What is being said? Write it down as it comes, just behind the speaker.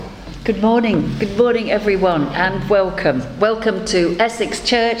Good morning everyone, and welcome. Welcome to Essex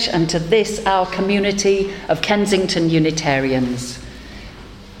Church and to this, our community of Kensington Unitarians.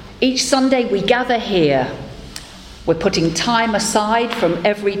 Each Sunday we gather here. We're putting time aside from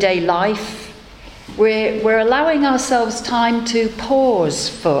everyday life. We're allowing ourselves time to pause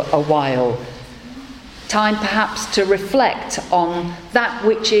for a while. Time perhaps to reflect on that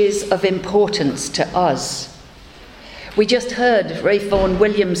which is of importance to us. We just heard Ralph Vaughan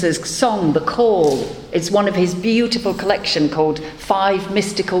Williams' song, The Call. It's one of his beautiful collection called 5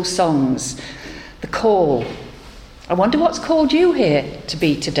 Mystical Songs. The Call. I wonder what's called you here to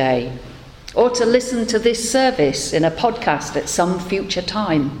be today, or to listen to this service in a podcast at some future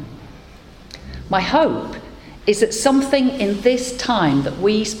time. My hope is that something in this time that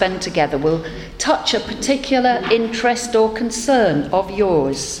we spend together will touch a particular interest or concern of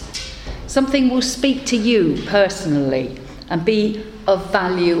yours. Something will speak to you personally and be of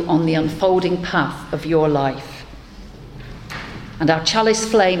value on the unfolding path of your life. And our chalice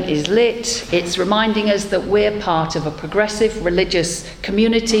flame is lit. It's reminding us that we're part of a progressive religious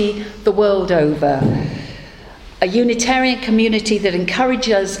community the world over. A Unitarian community that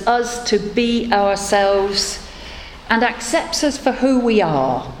encourages us to be ourselves and accepts us for who we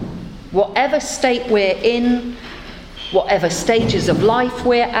are, whatever state we're in, whatever stages of life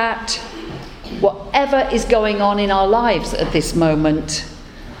we're at, whatever is going on in our lives at this moment,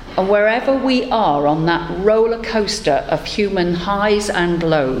 and wherever we are on that roller coaster of human highs and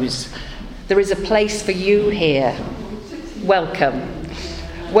lows, there is a place for you here. Welcome.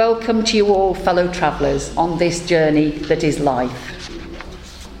 Welcome to you all, fellow travellers, on this journey that is life.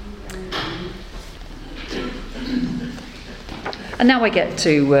 And now I get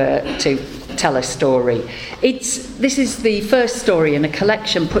to tell a story. This is the first story in a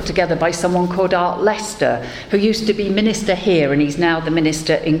collection put together by someone called Art Lester, who used to be minister here and he's now the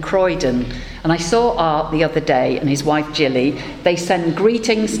minister in Croydon. And I saw Art the other day and his wife Gilly. They send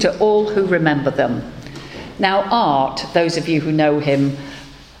greetings to all who remember them. Now Art, those of you who know him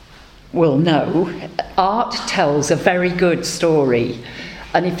will know, Art tells a very good story.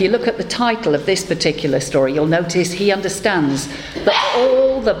 And if you look at the title of this particular story, you'll notice he understands that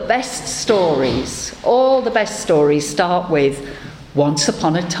all the best stories start with once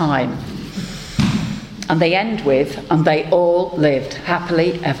upon a time. And they end with, and they all lived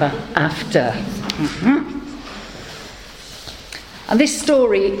happily ever after. Mm-hmm. And this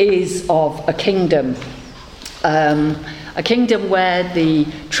story is of a kingdom where the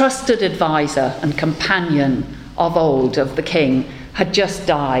trusted advisor and companion of old of the king had just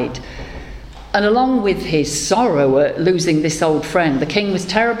died. And along with his sorrow at losing this old friend, the king was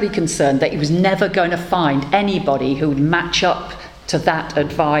terribly concerned that he was never going to find anybody who would match up to that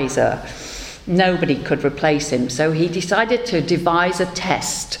advisor. Nobody could replace him, so he decided to devise a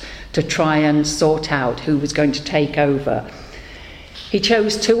test to try and sort out who was going to take over. He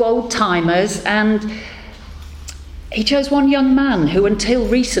chose 2 old-timers, and he chose one young man who until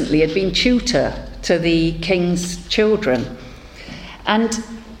recently had been tutor to the king's children. And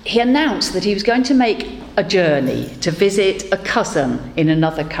he announced that he was going to make a journey to visit a cousin in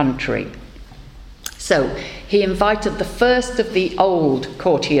another country. So he invited the first of the old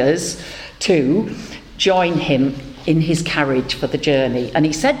courtiers to join him in his carriage for the journey. And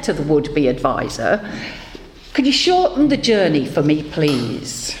he said to the would-be advisor, "Could you shorten the journey for me,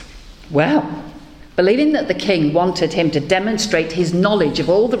 please?" Well, believing that the king wanted him to demonstrate his knowledge of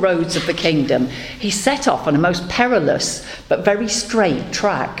all the roads of the kingdom, he set off on a most perilous but very straight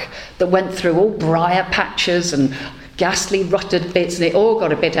track that went through all briar patches and ghastly rutted bits, and it all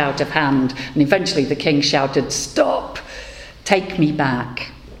got a bit out of hand. And eventually the king shouted, "Stop! Take me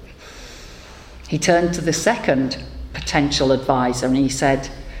back." He turned to the second potential advisor and he said,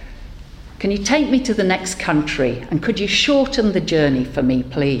 "Can you take me to the next country, and could you shorten the journey for me,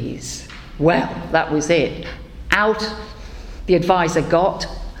 please?" Well, that was it. Out the advisor got,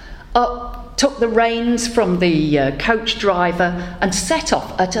 up, took the reins from the coach driver and set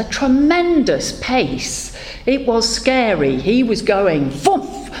off at a tremendous pace. It was scary. He was going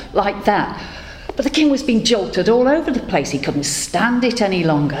thump like that. But the king was being jolted all over the place. He couldn't stand it any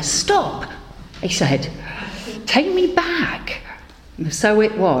longer. "Stop," he said. "Take me back." And so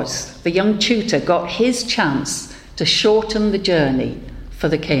it was. The young tutor got his chance to shorten the journey for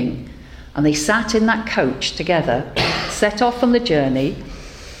the king. And they sat in that coach together, set off on the journey.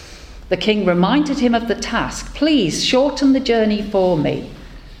 The king reminded him of the task. "Please shorten the journey for me."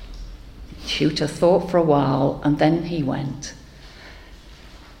 The tutor thought for a while and then he went,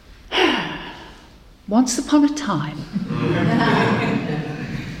 "Once upon a time,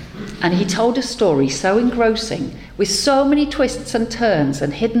 And he told a story so engrossing, with so many twists and turns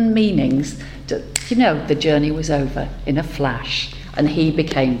and hidden meanings, that, the journey was over in a flash, and he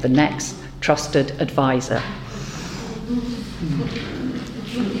became the next trusted advisor.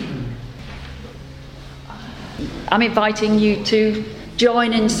 I'm inviting you to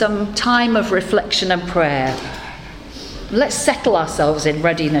join in some time of reflection and prayer. Let's settle ourselves in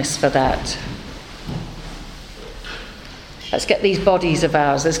readiness for that. Let's get these bodies of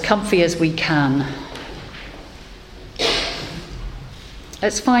ours as comfy as we can.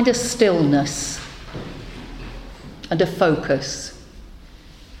 Let's find a stillness and a focus.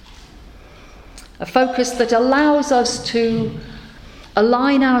 A focus that allows us to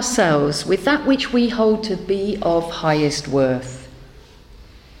align ourselves with that which we hold to be of highest worth.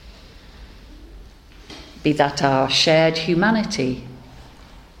 Be that our shared humanity,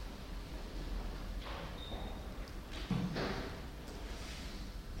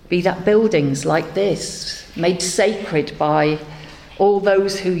 be that buildings like this, made sacred by all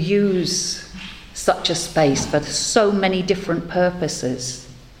those who use such a space for so many different purposes.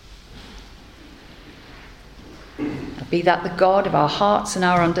 Be that the God of our hearts and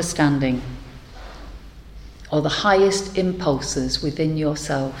our understanding, or the highest impulses within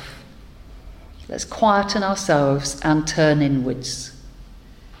yourself. Let's quieten ourselves and turn inwards.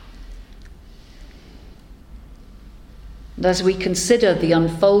 And as we consider the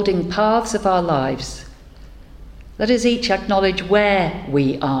unfolding paths of our lives, let us each acknowledge where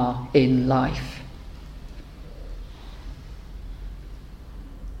we are in life.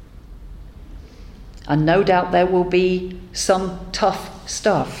 And no doubt there will be some tough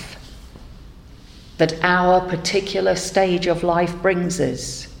stuff that our particular stage of life brings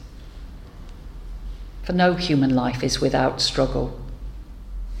us. For no human life is without struggle.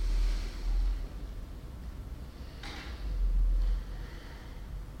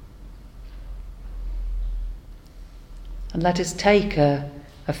 And let us take a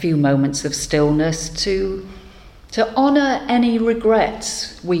few moments of stillness to honour any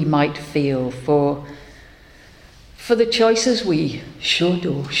regrets we might feel for the choices we should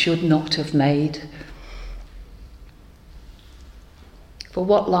or should not have made. For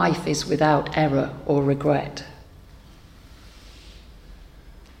what life is without error or regret?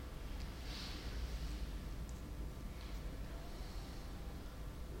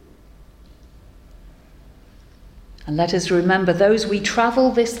 And let us remember those we travel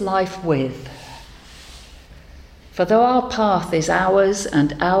this life with. For though our path is ours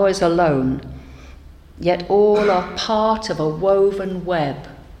and ours alone, yet all are part of a woven web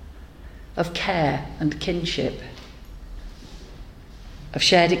of care and kinship, of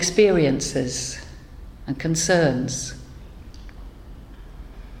shared experiences and concerns.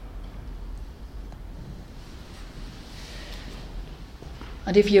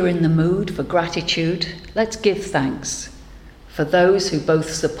 And if you're in the mood for gratitude, let's give thanks for those who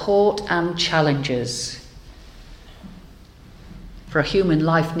both support and challenge us. For a human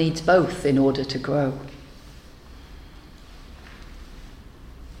life needs both in order to grow.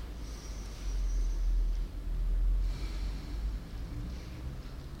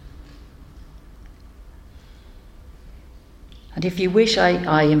 And if you wish,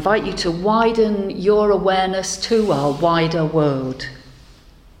 I invite you to widen your awareness to our wider world.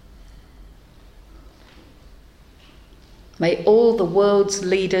 May all the world's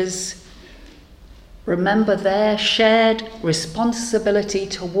leaders remember their shared responsibility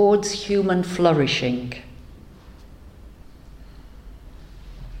towards human flourishing.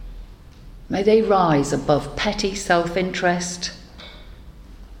 May they rise above petty self-interest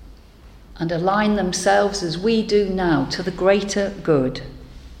and align themselves as we do now to the greater good.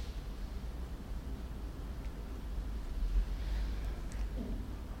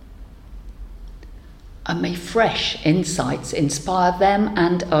 And may fresh insights inspire them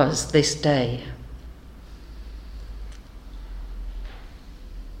and us this day.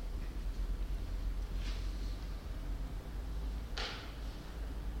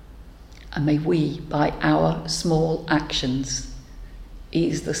 And may we, by our small actions,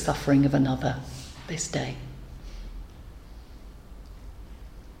 ease the suffering of another this day.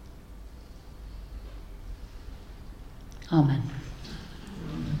 Amen.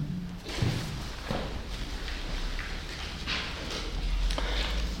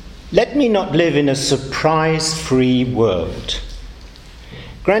 Let me not live in a surprise-free world.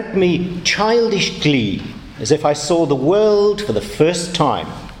 Grant me childish glee, as if I saw the world for the first time.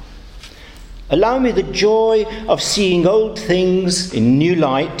 Allow me the joy of seeing old things in new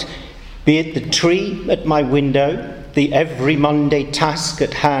light, be it the tree at my window, the every Monday task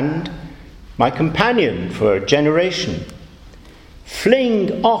at hand, my companion for a generation,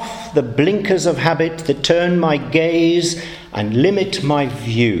 Fling off the blinkers of habit that turn my gaze and limit my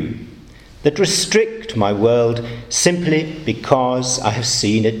view, that restrict my world simply because I have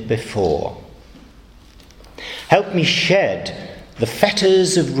seen it before. Help me shed the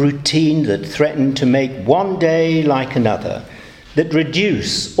fetters of routine that threaten to make one day like another, that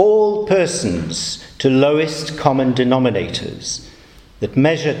reduce all persons to lowest common denominators, that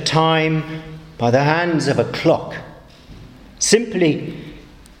measure time by the hands of a clock. Simply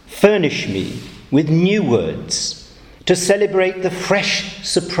furnish me with new words to celebrate the fresh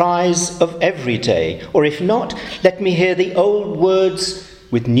surprise of every day, or if not, let me hear the old words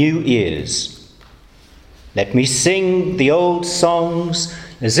with new ears. Let me sing the old songs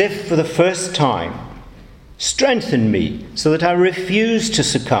as if for the first time. Strengthen me so that I refuse to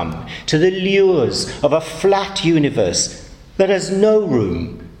succumb to the lures of a flat universe that has no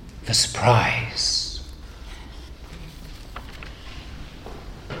room for surprise.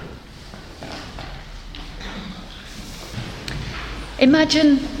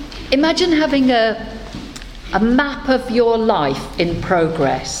 Imagine having a map of your life in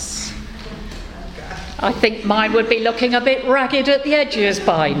progress. I think mine would be looking a bit ragged at the edges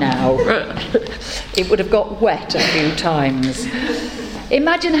by now. It would have got wet a few times.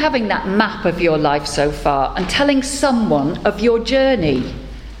 Imagine having that map of your life so far and telling someone of your journey.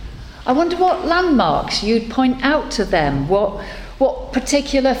 I wonder what landmarks you'd point out to them, what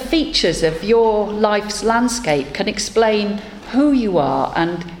particular features of your life's landscape can explain who you are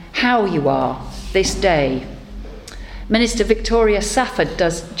and how you are this day. Minister Victoria Safford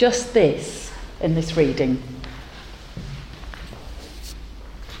does just this in this reading.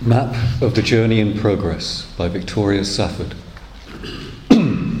 Map of the Journey in Progress by Victoria Safford.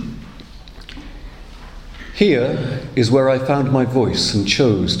 Here is where I found my voice and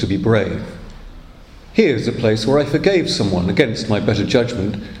chose to be brave. Here's a place where I forgave someone against my better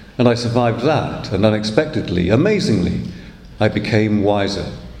judgment, and I survived that, and unexpectedly, amazingly, I became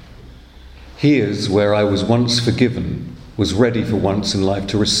wiser. Here's where I was once forgiven, was ready for once in life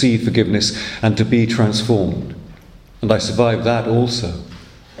to receive forgiveness and to be transformed. And I survived that also.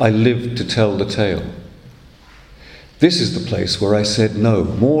 I lived to tell the tale. This is the place where I said no,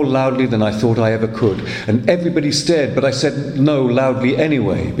 more loudly than I thought I ever could. And everybody stared, but I said no loudly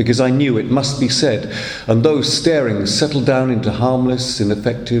anyway, because I knew it must be said. And those staring settled down into harmless,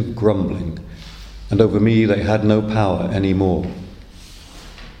 ineffective grumbling. And over me they had no power anymore.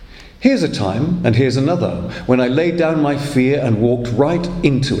 Here's a time, and here's another, when I laid down my fear and walked right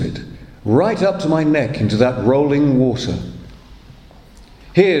into it, right up to my neck into that rolling water.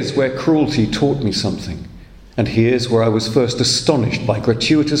 Here's where cruelty taught me something, and here's where I was first astonished by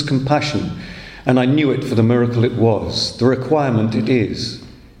gratuitous compassion, and I knew it for the miracle it was, the requirement it is.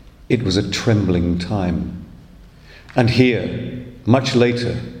 It was a trembling time. And here, much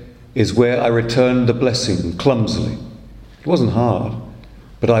later, is where I returned the blessing clumsily. It wasn't hard,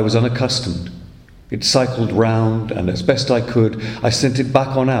 but I was unaccustomed. It cycled round, and as best I could, I sent it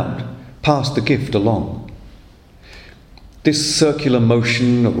back on out, passed the gift along. This circular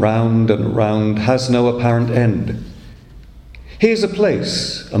motion around and around has no apparent end. Here's a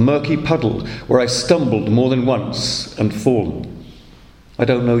place, a murky puddle, where I stumbled more than once and fallen. I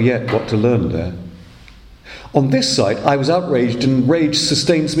don't know yet what to learn there. On this side, I was outraged, and rage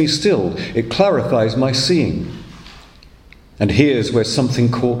sustains me still. It clarifies my seeing. And here's where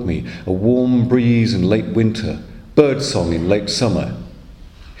something caught me, a warm breeze in late winter, birdsong in late summer.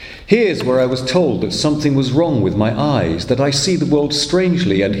 Here's where I was told that something was wrong with my eyes, that I see the world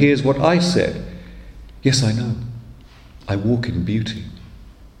strangely, and here's what I said. Yes, I know. I walk in beauty.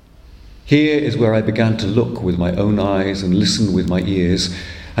 Here is where I began to look with my own eyes and listen with my ears,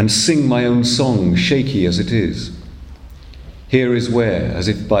 and sing my own song, shaky as it is. Here is where, as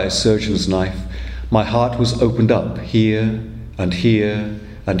if by a surgeon's knife, my heart was opened up here and here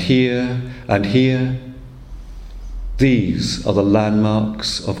and here and here. These are the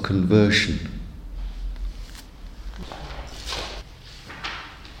landmarks of conversion.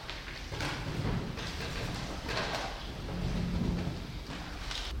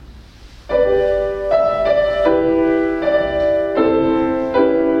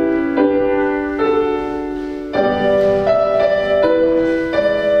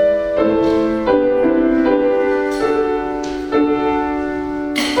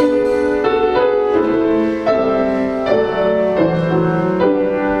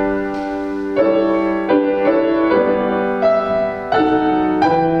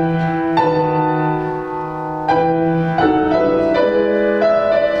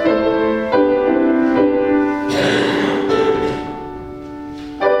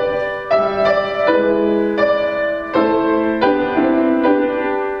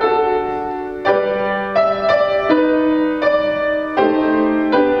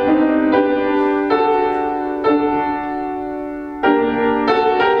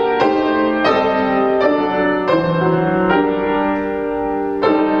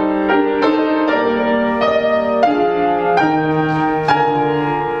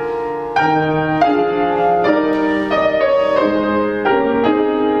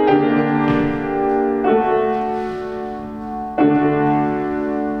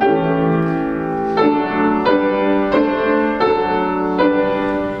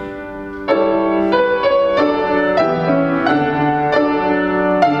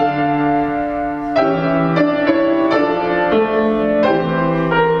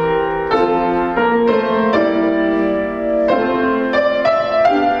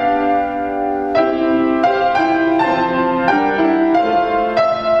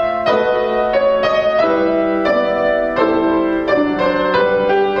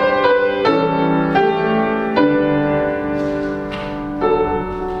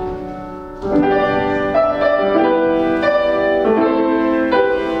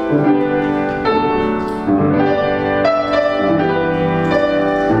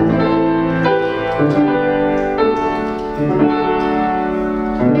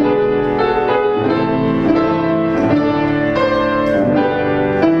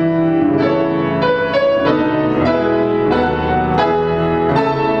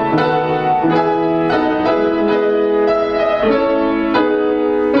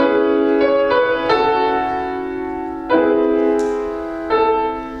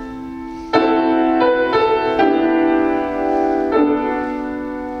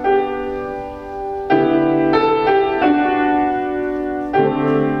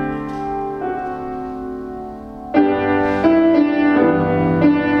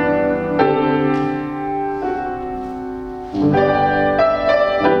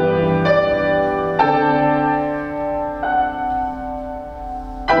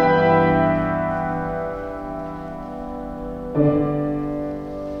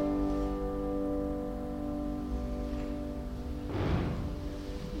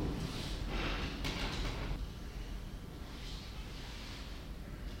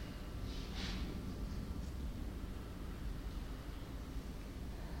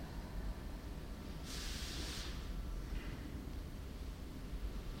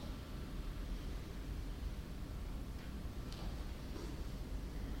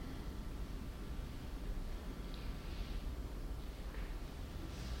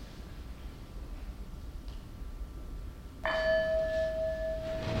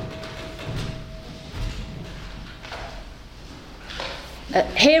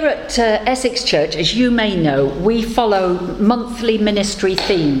 Here at Essex Church, as you may know, we follow monthly ministry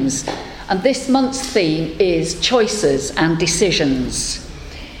themes, and this month's theme is choices and decisions.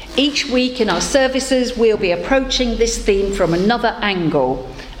 Each week in our services, we'll be approaching this theme from another angle,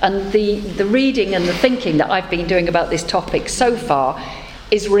 and the reading and the thinking that I've been doing about this topic so far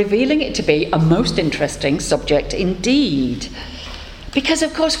is revealing it to be a most interesting subject indeed. Because,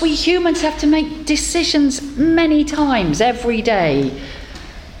 of course, we humans have to make decisions many times every day.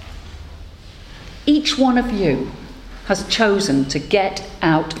 Each one of you has chosen to get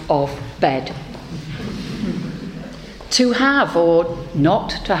out of bed, to have or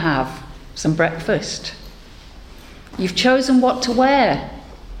not to have some breakfast. You've chosen what to wear,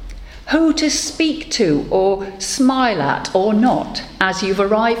 who to speak to or smile at or not as you've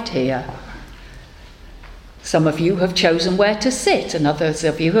arrived here. Some of you have chosen where to sit, and others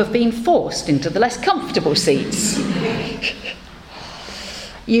of you have been forced into the less comfortable seats.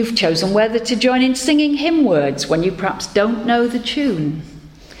 You've chosen whether to join in singing hymn words when you perhaps don't know the tune.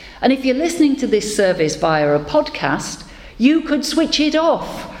 And if you're listening to this service via a podcast, you could switch it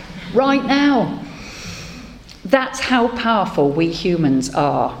off right now. That's how powerful we humans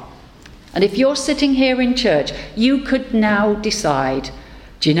are. And if you're sitting here in church, you could now decide,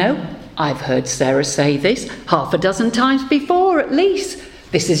 do you know, I've heard Sarah say this half a dozen times before at least.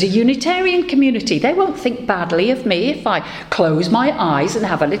 This is a Unitarian community. They won't think badly of me if I close my eyes and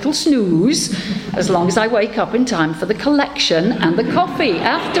have a little snooze, as long as I wake up in time for the collection and the coffee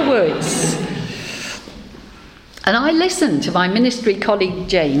afterwards. And I listened to my ministry colleague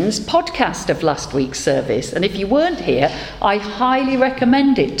Jane's podcast of last week's service, and if you weren't here, I highly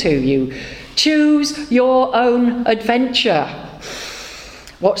recommend it to you. Choose your own adventure.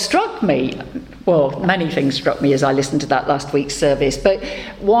 What struck me, well, many things struck me as I listened to that last week's service, but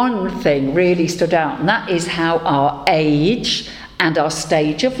one thing really stood out, and that is how our age and our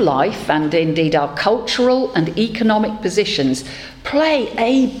stage of life, and indeed our cultural and economic positions, play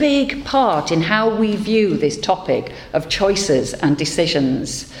a big part in how we view this topic of choices and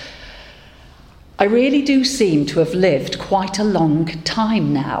decisions. I really do seem to have lived quite a long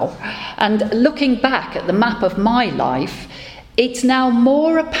time now, and looking back at the map of my life, it's now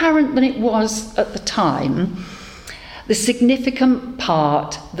more apparent than it was at the time, the significant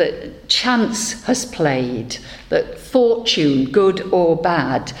part that chance has played, that fortune, good or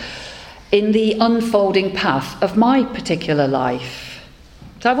bad, in the unfolding path of my particular life.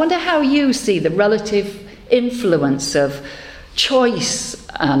 So I wonder how you see the relative influence of choice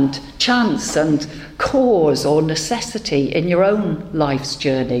and chance and cause or necessity in your own life's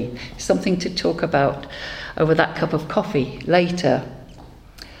journey. Something to talk about over that cup of coffee later.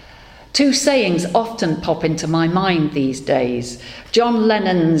 Two sayings often pop into my mind these days. John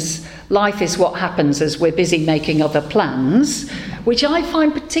Lennon's "Life is what happens as we're busy making other plans," which I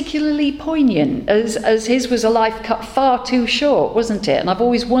find particularly poignant, as his was a life cut far too short, wasn't it? And I've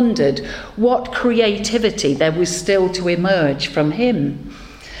always wondered what creativity there was still to emerge from him.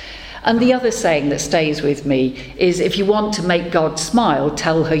 And the other saying that stays with me is, if you want to make God smile,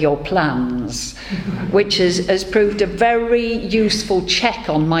 tell her your plans, which has proved a very useful check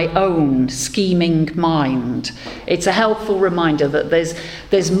on my own scheming mind. It's a helpful reminder that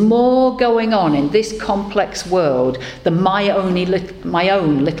there's more going on in this complex world than my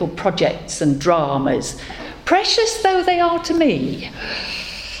own little projects and dramas, precious though they are to me.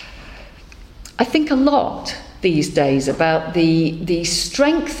 I think a lot these days about the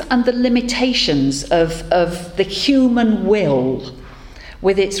strength and the limitations of the human will,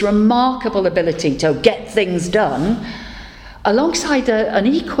 with its remarkable ability to get things done, alongside an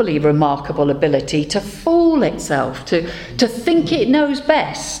equally remarkable ability to fool itself, to think it knows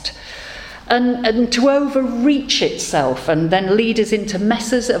best, and to overreach itself and then lead us into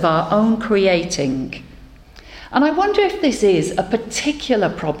messes of our own creating. And I wonder if this is a particular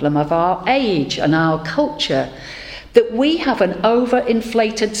problem of our age and our culture, that we have an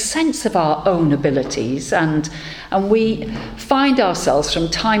overinflated sense of our own abilities, and we find ourselves from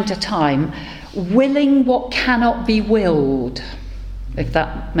time to time willing what cannot be willed, if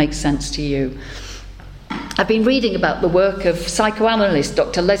that makes sense to you. I've been reading about the work of psychoanalyst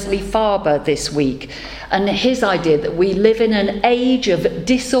Dr. Leslie Farber this week, and his idea that we live in an age of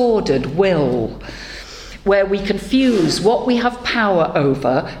disordered will, where we confuse what we have power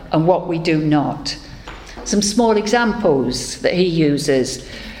over and what we do not. Some small examples that he uses.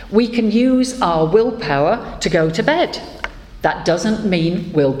 We can use our willpower to go to bed. That doesn't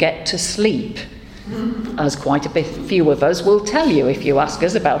mean we'll get to sleep, as quite a few of us will tell you if you ask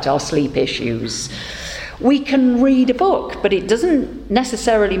us about our sleep issues. We can read a book, but it doesn't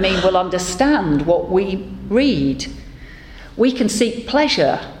necessarily mean we'll understand what we read. We can seek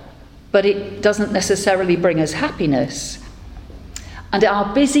pleasure, but it doesn't necessarily bring us happiness. And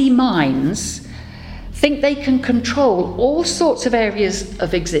our busy minds think they can control all sorts of areas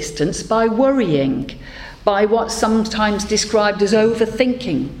of existence by worrying, by what's sometimes described as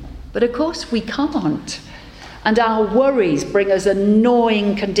overthinking. But of course we can't. And our worries bring us a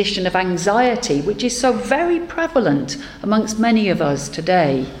gnawing condition of anxiety, which is so very prevalent amongst many of us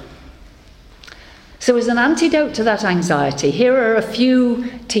today. So as an antidote to that anxiety, here are a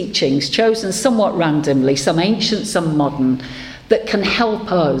few teachings chosen somewhat randomly, some ancient, some modern, that can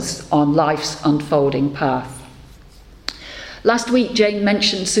help us on life's unfolding path. Last week, Jane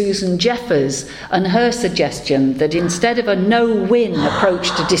mentioned Susan Jeffers and her suggestion that instead of a no-win approach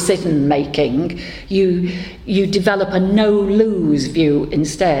to decision-making, you develop a no-lose view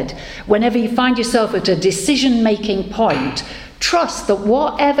instead. Whenever you find yourself at a decision-making point, trust that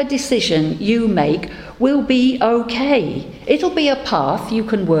whatever decision you make will be okay. It'll be a path you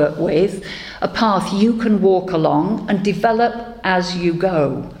can work with, a path you can walk along and develop as you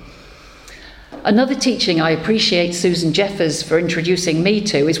go. Another teaching I appreciate Susan Jeffers for introducing me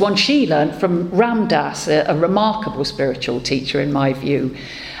to is one she learnt from Ram Dass, a remarkable spiritual teacher in my view.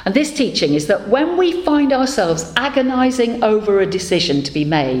 And this teaching is that when we find ourselves agonising over a decision to be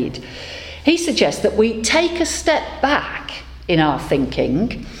made, he suggests that we take a step back in our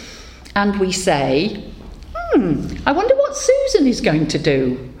thinking and we say, I wonder what Susan is going to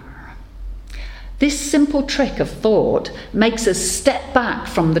do. This simple trick of thought makes us step back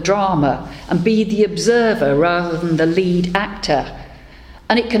from the drama and be the observer rather than the lead actor.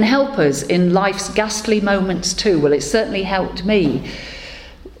 And it can help us in life's ghastly moments too. Well, it certainly helped me.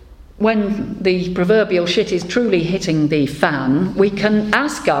 When the proverbial shit is truly hitting the fan, we can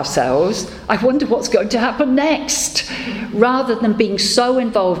ask ourselves, I wonder what's going to happen next, rather than being so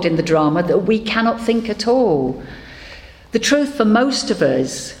involved in the drama that we cannot think at all. The truth for most of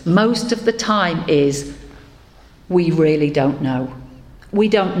us, most of the time, is we really don't know. We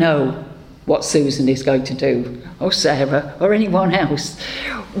don't know what Susan is going to do, or Sarah, or anyone else.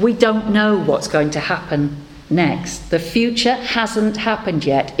 We don't know what's going to happen next. The future hasn't happened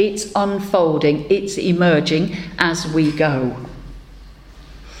yet. It's unfolding, it's emerging as we go.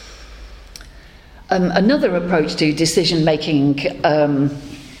 Another approach to decision-making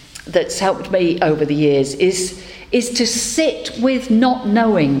that's helped me over the years is to sit with not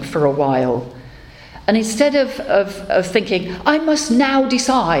knowing for a while. And instead of thinking, I must now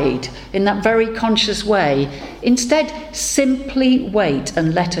decide in that very conscious way, instead simply wait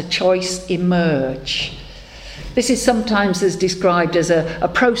and let a choice emerge. This is sometimes as described as a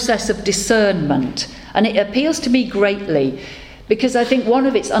process of discernment, and it appeals to me greatly because I think one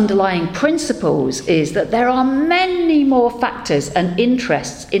of its underlying principles is that there are many more factors and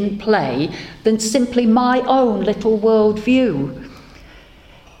interests in play than simply my own little worldview.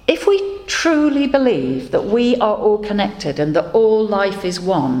 If we truly believe that we are all connected and that all life is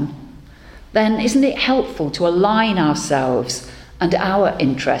one, then isn't it helpful to align ourselves and our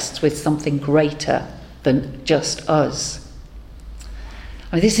interests with something greater than just us?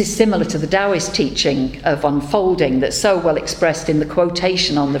 I mean, this is similar to the Taoist teaching of unfolding that's so well expressed in the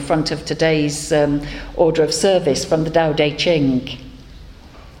quotation on the front of today's order of service from the Tao Te Ching.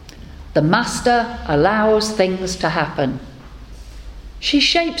 The master allows things to happen. She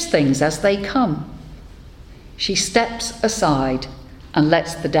shapes things as they come. She steps aside and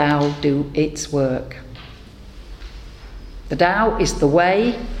lets the Tao do its work. The Tao is the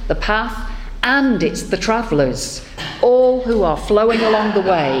way, the path, and it's the travellers, all who are flowing along the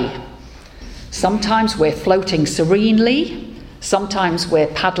way. Sometimes we're floating serenely, sometimes we're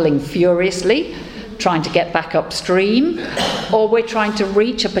paddling furiously, trying to get back upstream, or we're trying to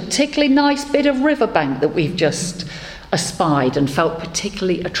reach a particularly nice bit of riverbank that we've just espied and felt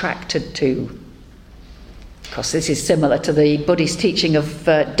particularly attracted to. Of course, this is similar to the Buddhist teaching of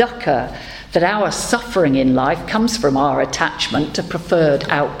dukkha, that our suffering in life comes from our attachment to preferred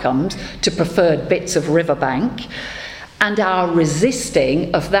outcomes, to preferred bits of riverbank. and our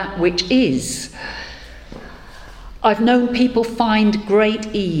resisting of that which is. I've known people find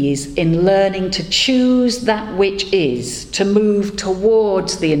great ease in learning to choose that which is, to move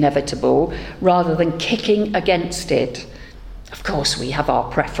towards the inevitable rather than kicking against it. Of course, we have our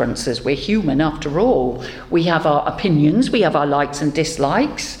preferences. We're human after all. We have our opinions, we have our likes and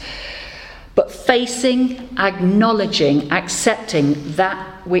dislikes. But facing, acknowledging, accepting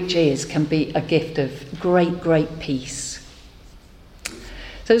that which is can be a gift of great, great peace.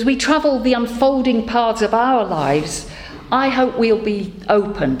 So as we travel the unfolding paths of our lives, I hope we'll be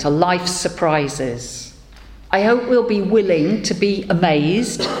open to life's surprises. I hope we'll be willing to be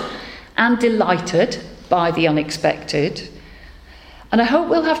amazed and delighted by the unexpected. And I hope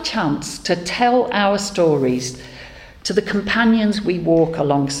we'll have chance to tell our stories to the companions we walk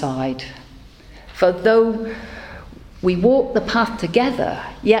alongside. For though we walk the path together,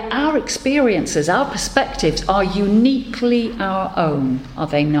 yet our experiences, our perspectives are uniquely our own, are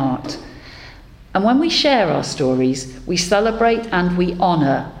they not? And when we share our stories, we celebrate and we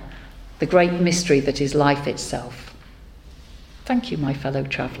honour the great mystery that is life itself. Thank you, my fellow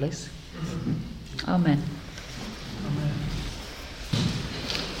travellers. Amen.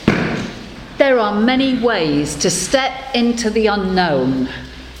 There are many ways to step into the unknown,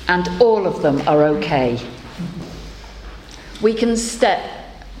 and all of them are okay. We can step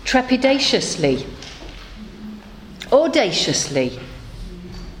trepidatiously, audaciously,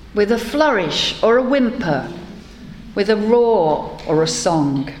 with a flourish or a whimper, with a roar or a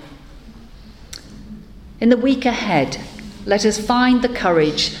song. In the week ahead, let us find the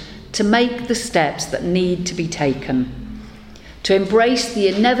courage to make the steps that need to be taken, to embrace the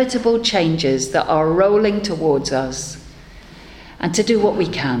inevitable changes that are rolling towards us, and to do what we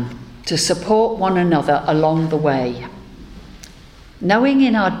can to support one another along the way, knowing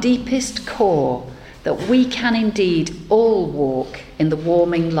in our deepest core that we can indeed all walk in the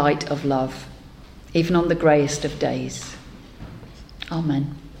warming light of love, even on the greyest of days.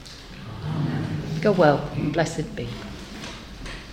 Amen. Go well and blessed be.